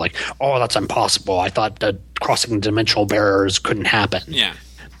to be like, "Oh, that's impossible. I thought that crossing dimensional barriers couldn't happen." Yeah,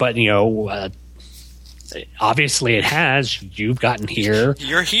 but obviously it has. You've gotten here.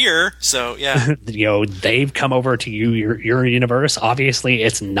 You're here, so yeah. They've come over to your universe. Obviously,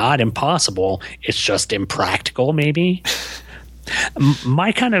 it's not impossible. It's just impractical, maybe.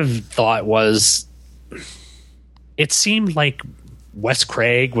 My kind of thought was, it seemed like Wes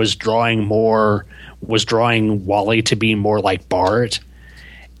Craig was drawing Wally to be more like Bart,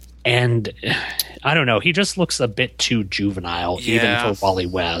 and I don't know, he just looks a bit too juvenile, even for Wally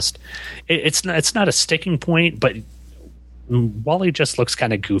West. It's not a sticking point, but Wally just looks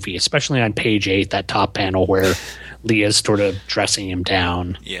kind of goofy, especially on page 8, that top panel where Leah's sort of dressing him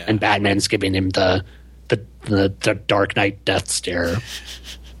down, and Batman's giving him the Dark Knight death stare.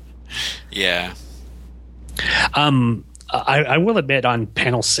 Yeah. I will admit, on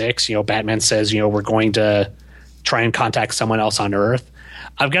panel 6, Batman says, we're going to try and contact someone else on Earth.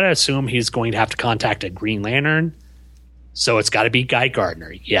 I've got to assume he's going to have to contact a Green Lantern. So it's got to be Guy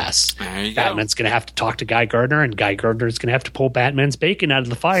Gardner. Yes. Batman's going to have to talk to Guy Gardner, and Guy Gardner's going to have to pull Batman's bacon out of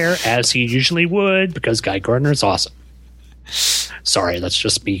the fire, as he usually would, because Guy Gardner is awesome. Sorry, that's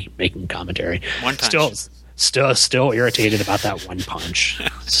just me making commentary. One punch. Still irritated about that one punch.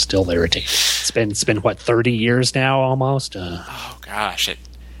 Still irritated. It's been what, 30 years now almost? Oh gosh, it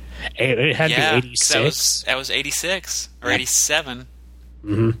had to be 86. That was 86 or 87.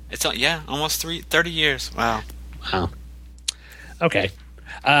 Mm-hmm. It's almost 30 years. Wow. Okay.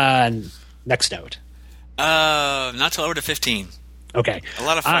 Next note. Not till over to 15. Okay. A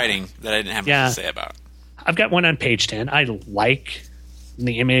lot of fighting that I didn't have much to say about. I've got one on page 10. I like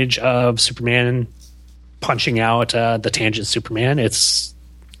the image of Superman punching out the Tangent Superman. It's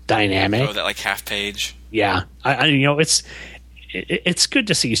dynamic. Oh, that like half page. Yeah, I it's good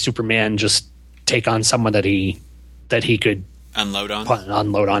to see Superman just take on someone that he could unload on.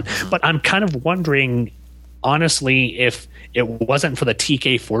 Mm-hmm. But I'm kind of wondering, honestly, if it wasn't for the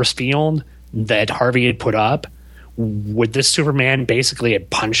TK force field that Harvey had put up, would this Superman basically have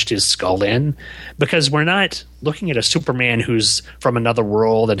punched his skull in? Because we're not looking at a Superman who's from another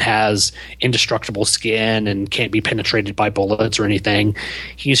world and has indestructible skin and can't be penetrated by bullets or anything.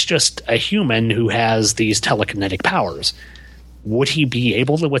 He's just a human who has these telekinetic powers. Would he be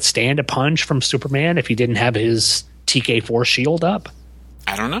able to withstand a punch from Superman if he didn't have his TK force shield up?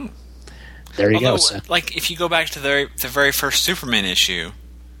 I don't know. There you go. Like, if you go back to the very first Superman issue,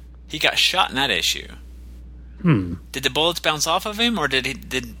 he got shot in that issue. Did the bullets bounce off of him, or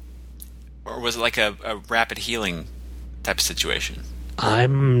or was it like a rapid healing type of situation?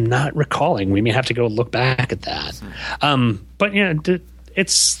 I'm not recalling. We may have to go look back at that. But yeah,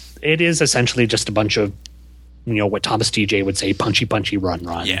 it is essentially just a bunch of, what Thomas DJ would say, punchy,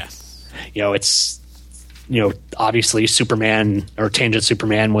 run. Yeah. It's, obviously Superman or Tangent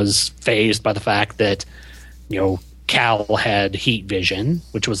Superman was fazed by the fact that, Cal had heat vision,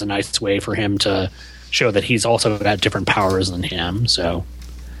 which was a nice way for him to show that he's also got different powers than him. So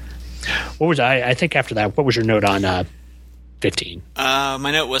what was I think after that, what was your note on 15?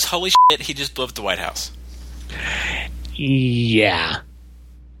 My note was, holy shit, he just blew up the White House. Yeah.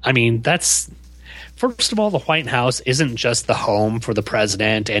 I mean, first of all, the White House isn't just the home for the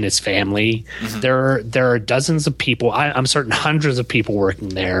president and his family. Mm-hmm. There are dozens of people. I'm certain hundreds of people working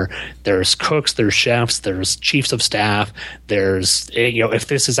there. There's cooks, there's chefs, there's chiefs of staff. There's, if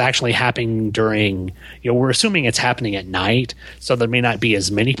this is actually happening during, we're assuming it's happening at night, so there may not be as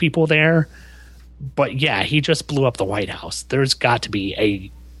many people there. But yeah, he just blew up the White House. There's got to be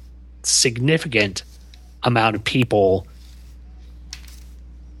a significant amount of people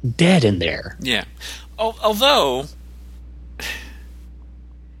dead in there. Yeah. Although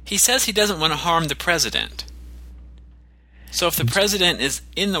he says he doesn't want to harm the president. So if the president is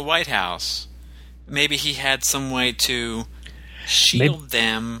in the White House, maybe he had some way to shield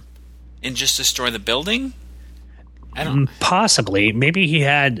them and just destroy the building? I don't... Possibly. Maybe he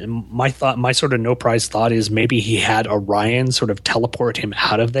had... My sort of no-prize thought is maybe he had Orion sort of teleport him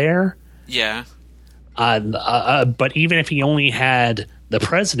out of there. Yeah. But even if he only had the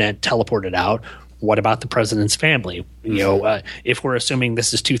president teleported out, what about the president's family? If we're assuming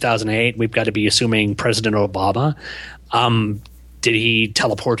this is 2008, we've got to be assuming President Obama. Did he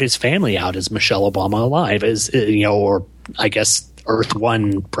teleport his family out? Is Michelle Obama alive? Or I guess Earth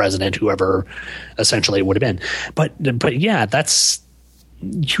One president, whoever essentially would have been. But yeah,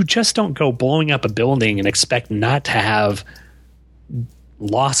 you just don't go blowing up a building and expect not to have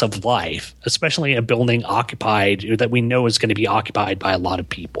loss of life, especially a building occupied that we know is going to be occupied by a lot of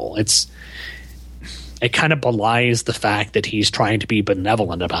people. It kind of belies the fact that he's trying to be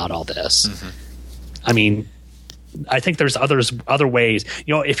benevolent about all this. Mm-hmm. I mean, I think there's other ways.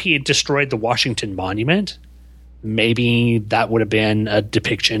 If he had destroyed the Washington Monument, maybe that would have been a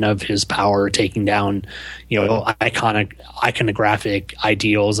depiction of his power taking down, iconographic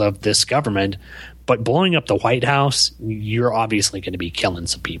ideals of this government. But blowing up the White House, you're obviously going to be killing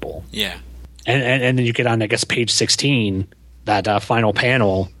some people. Yeah. And then you get on, I guess, page 16, that final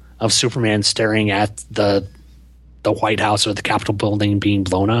panel of Superman staring at the White House or the Capitol building being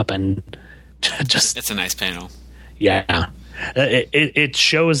blown up, and just... It's a nice panel. Yeah. It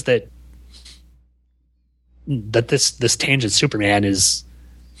shows that this Tangent Superman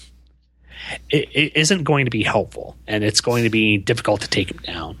isn't going to be helpful, and it's going to be difficult to take him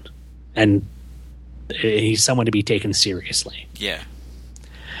down. And he's someone to be taken seriously. Yeah.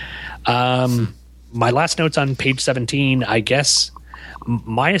 My last note's on page 17. I guess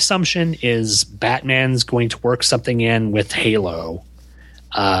my assumption is Batman's going to work something in with Halo.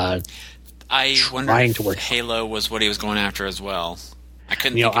 I wonder if Halo was what he was going after as well. I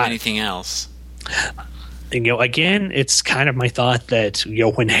couldn't think of anything else. Again, it's kind of my thought that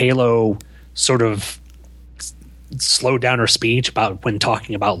when Halo sort of slowed down her speech about when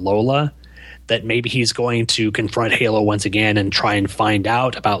talking about Lola, that maybe he's going to confront Halo once again and try and find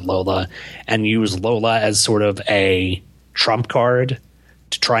out about Lola and use Lola as sort of a trump card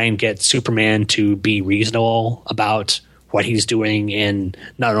to try and get Superman to be reasonable about what he's doing in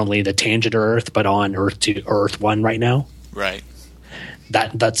not only the Tangent Earth, but on Earth 1 right now. Right.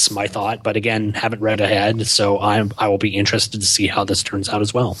 That's my thought. But again, haven't read ahead, so I will be interested to see how this turns out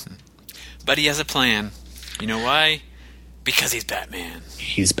as well. But he has a plan. You know why? Because he's Batman.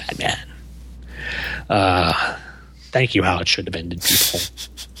 He's Batman. Thank you, how it should have ended, people.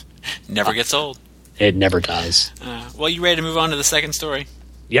 Never gets old. It never does. Well, you ready to move on to the second story?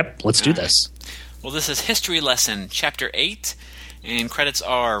 Yep, let's do this. Well, this is History Lesson, Chapter 8, and credits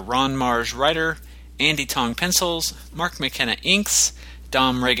are Ron Mars writer, Andy Tong pencils, Mark McKenna inks,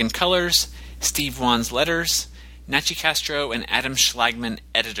 Dom Reagan colors, Steve Wan's letters, Nachi Castro and Adam Schlagman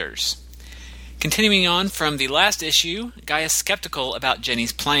editors. Continuing on from the last issue, Guy is skeptical about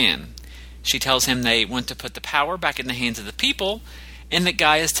Jenny's plan. She tells him they want to put the power back in the hands of the people, and that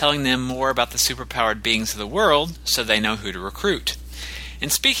Guy is telling them more about the superpowered beings of the world so they know who to recruit.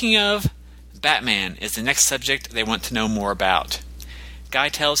 And speaking of, Batman is the next subject they want to know more about. Guy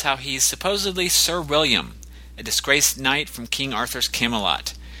tells how he's supposedly Sir William, a disgraced knight from King Arthur's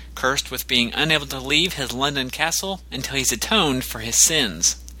Camelot, cursed with being unable to leave his London castle until he's atoned for his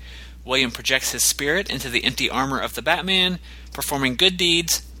sins. William projects his spirit into the empty armor of the Batman, performing good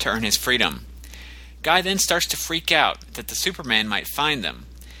deeds to earn his freedom. Guy then starts to freak out that the Superman might find them.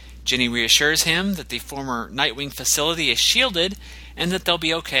 Jenny reassures him that the former Nightwing facility is shielded and that they'll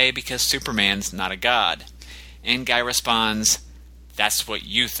be okay because Superman's not a god. And Guy responds, "That's what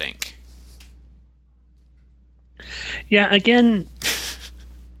you think." Yeah, again,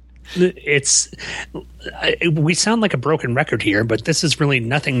 we sound like a broken record here, but this is really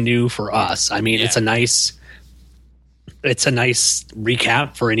nothing new for us. I mean, it's a nice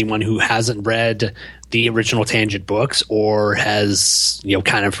recap for anyone who hasn't read the original Tangent books or has,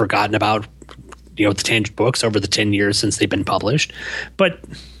 kind of forgotten about, the Tangent books over the 10 years since they've been published. But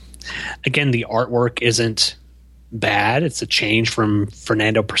again, the artwork isn't bad. It's a change from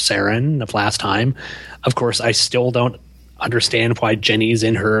Fernando Perserin of last time. Of course, I still don't understand why Jenny's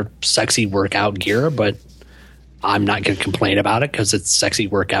in her sexy workout gear, but I'm not going to complain about it because it's sexy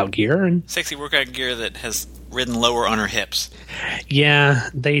workout gear. And sexy workout gear that has ridden lower on her hips. Yeah,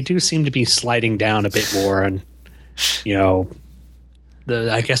 they do seem to be sliding down a bit more, and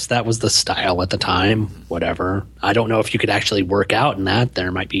I guess that was the style at the time. Whatever. I don't know if you could actually work out in that.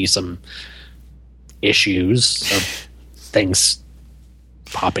 There might be some issues of things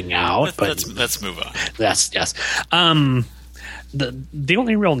popping out. Let's move on. Yes. The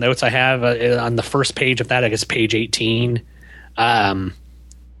only real notes I have on the first page of that, I guess page 18, panel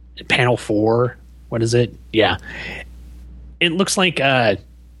 4. What is it? Yeah. It looks like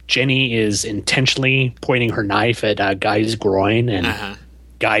Jenny is intentionally pointing her knife at Guy's groin, and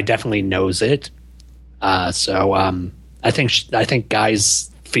Guy definitely knows it. So I think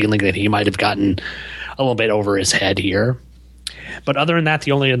Guy's feeling that he might have gotten a little bit over his head here. But other than that,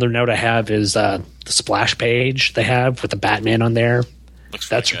 the only other note I have is the splash page they have with the Batman on there.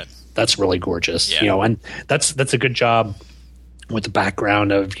 Looks really good. That's really gorgeous. Yeah. And that's a good job with the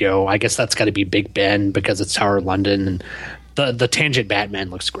background of, I guess that's got to be Big Ben because it's Tower of London, and the Tangent Batman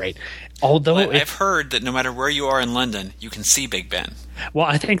looks great. Although I've heard that no matter where you are in London, you can see Big Ben. Well,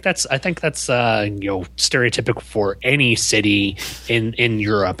 I think that's stereotypical for any city in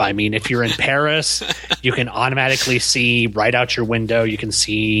Europe. I mean, if you're in Paris, you can automatically see right out your window. You can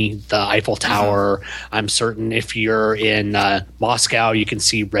see the Eiffel Tower. I'm certain if you're in Moscow, you can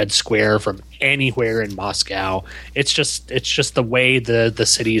see Red Square from anywhere in Moscow. It's just the way the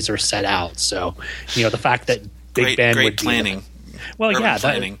cities are set out. So, the fact that Big Ben great would planning.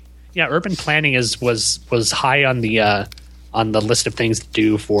 Urban planning was high on the list of things to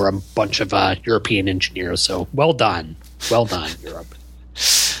do for a bunch of European engineers. So well done, Europe.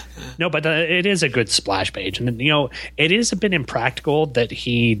 No, but it is a good splash page, and it is a bit impractical that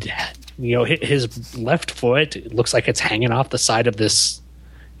his left foot looks like it's hanging off the side of this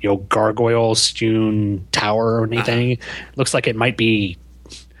gargoyle-strewn tower or anything. Looks like it might be.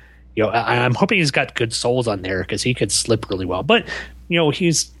 I'm hoping he's got good soles on there because he could slip really well. But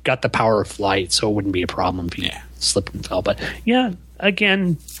he's got the power of flight, so it wouldn't be a problem if he slipped and fell. But yeah,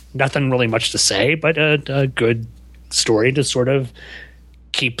 again, nothing really much to say, but a good story to sort of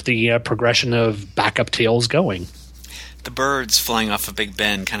keep the progression of backup tales going. The birds flying off of Big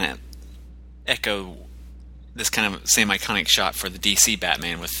Ben kind of echo this kind of same iconic shot for the DC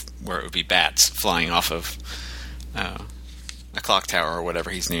Batman with where it would be bats flying off of a clock tower or whatever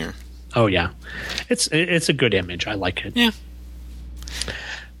he's near. Oh yeah, it's a good image. I like it. Yeah.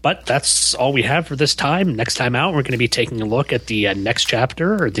 But that's all we have for this time. Next time out, we're going to be taking a look at the next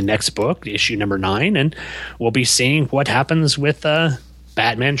chapter or the next book, issue number 9, and we'll be seeing what happens with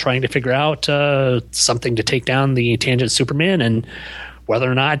Batman trying to figure out something to take down the Tangent Superman and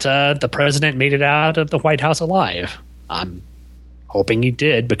whether or not the president made it out of the White House alive. I'm hoping he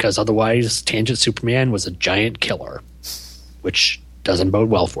did, because otherwise Tangent Superman was a giant killer, which doesn't bode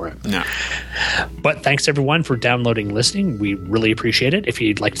well for him. No. But thanks everyone for downloading and listening. We really appreciate it. If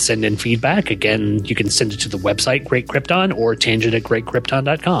you'd like to send in feedback, again, you can send it to the website Great Krypton or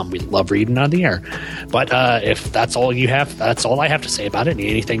tangent@greatkrypton.com. We love reading on the air. But if that's all you have, that's all I have to say about it.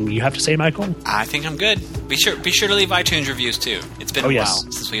 Anything you have to say, Michael? I think I'm good. Be sure to leave iTunes reviews too. It's been a while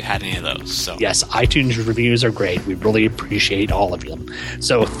since we've had any of those. So yes, iTunes reviews are great. We really appreciate all of them.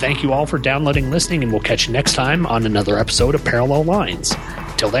 So thank you all for downloading and listening, and we'll catch you next time on another episode of Parallel Lines.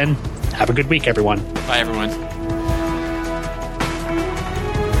 Till then, have a good week, everyone. Bye, everyone.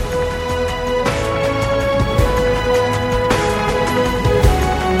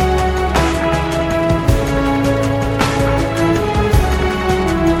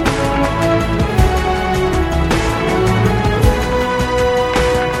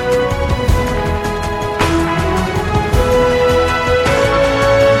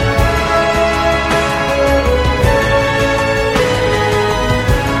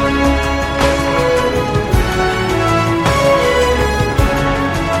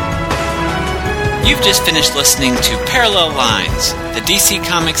 You've just finished listening to Parallel Lines, the DC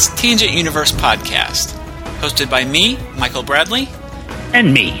Comics Tangent Universe podcast, hosted by me, Michael Bradley,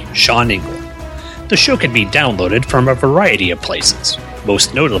 and me, Sean Ingle. The show can be downloaded from a variety of places,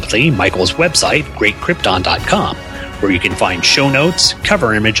 most notably Michael's website, greatkrypton.com, where you can find show notes,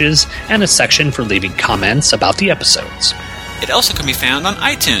 cover images, and a section for leaving comments about the episodes. It also can be found on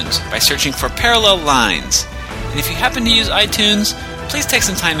iTunes by searching for Parallel Lines. And if you happen to use iTunes, please take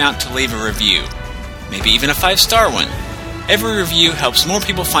some time out to leave a review. Maybe even a 5-star one. Every review helps more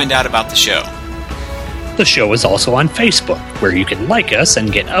people find out about the show. The show is also on Facebook, where you can like us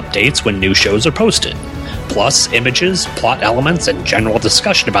and get updates when new shows are posted. Plus, images, plot elements, and general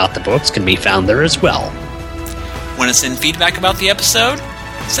discussion about the books can be found there as well. Want to send feedback about the episode?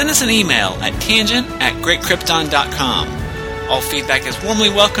 Send us an email at tangent@greatkrypton.com. All feedback is warmly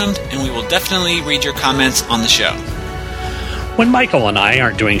welcomed, and we will definitely read your comments on the show. When Michael and I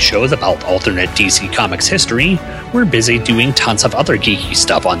aren't doing shows about alternate DC Comics history, we're busy doing tons of other geeky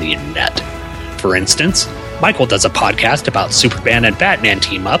stuff on the internet. For instance, Michael does a podcast about Superman and Batman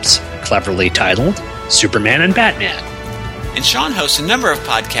team-ups, cleverly titled Superman and Batman. And Sean hosts a number of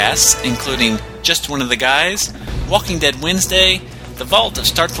podcasts, including Just One of the Guys, Walking Dead Wednesday, The Vault of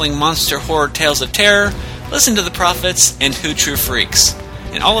Startling Monster Horror Tales of Terror, Listen to the Prophets, and Who True Freaks.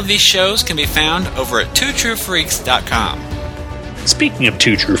 And all of these shows can be found over at twotruefreaks.com. Speaking of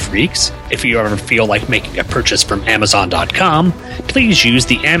Two True Freaks, if you ever feel like making a purchase from Amazon.com, please use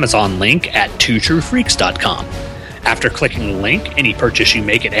the Amazon link at twotruefreaks.com. After clicking the link, any purchase you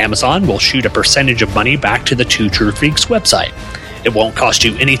make at Amazon will shoot a percentage of money back to the Two True Freaks website. It won't cost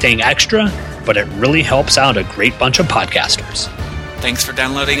you anything extra, but it really helps out a great bunch of podcasters. Thanks for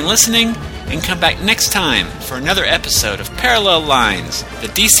downloading and listening, and come back next time for another episode of Parallel Lines, the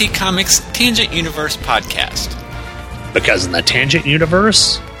DC Comics Tangent Universe podcast. Because in the Tangent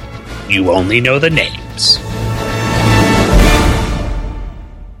Universe, you only know the names.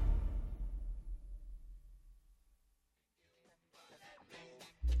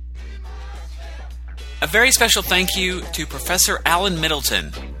 A very special thank you to Professor Alan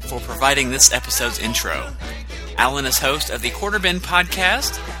Middleton for providing this episode's intro. Alan is host of the Quarter Bin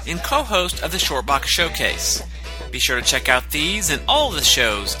podcast and co-host of the Shortbox Showcase. Be sure to check out these and all of the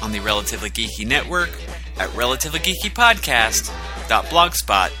shows on the Relatively Geeky Network at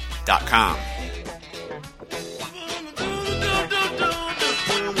relativelygeekypodcast.blogspot.com.